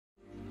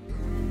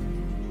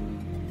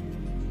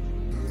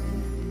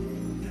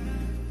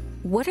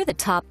What are the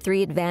top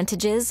 3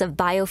 advantages of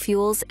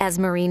biofuels as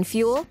marine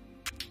fuel?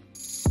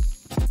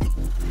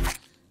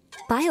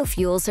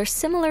 Biofuels are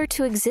similar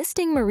to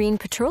existing marine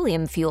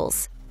petroleum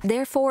fuels.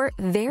 Therefore,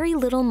 very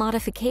little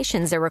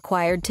modifications are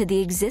required to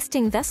the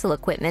existing vessel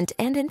equipment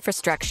and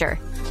infrastructure.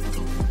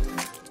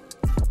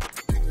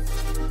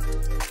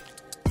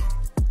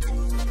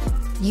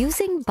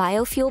 Using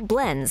biofuel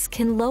blends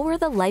can lower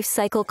the life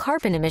cycle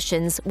carbon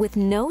emissions with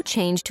no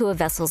change to a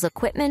vessel's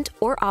equipment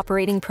or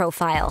operating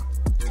profile.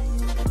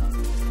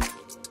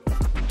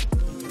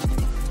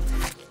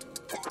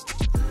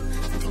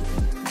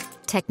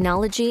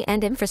 Technology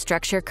and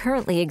infrastructure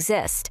currently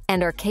exist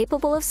and are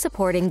capable of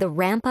supporting the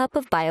ramp-up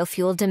of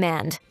biofuel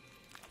demand.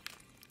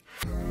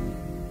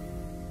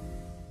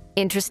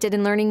 Interested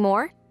in learning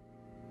more?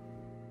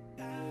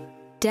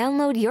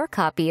 Download your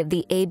copy of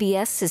the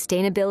ABS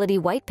Sustainability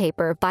White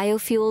Paper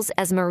Biofuels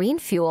as Marine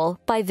Fuel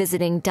by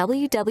visiting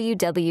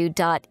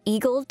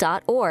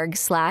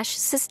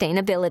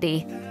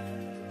www.eagle.org/sustainability.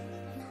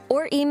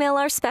 Or email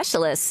our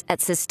specialists at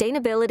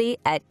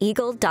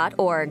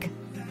sustainability@eagle.org.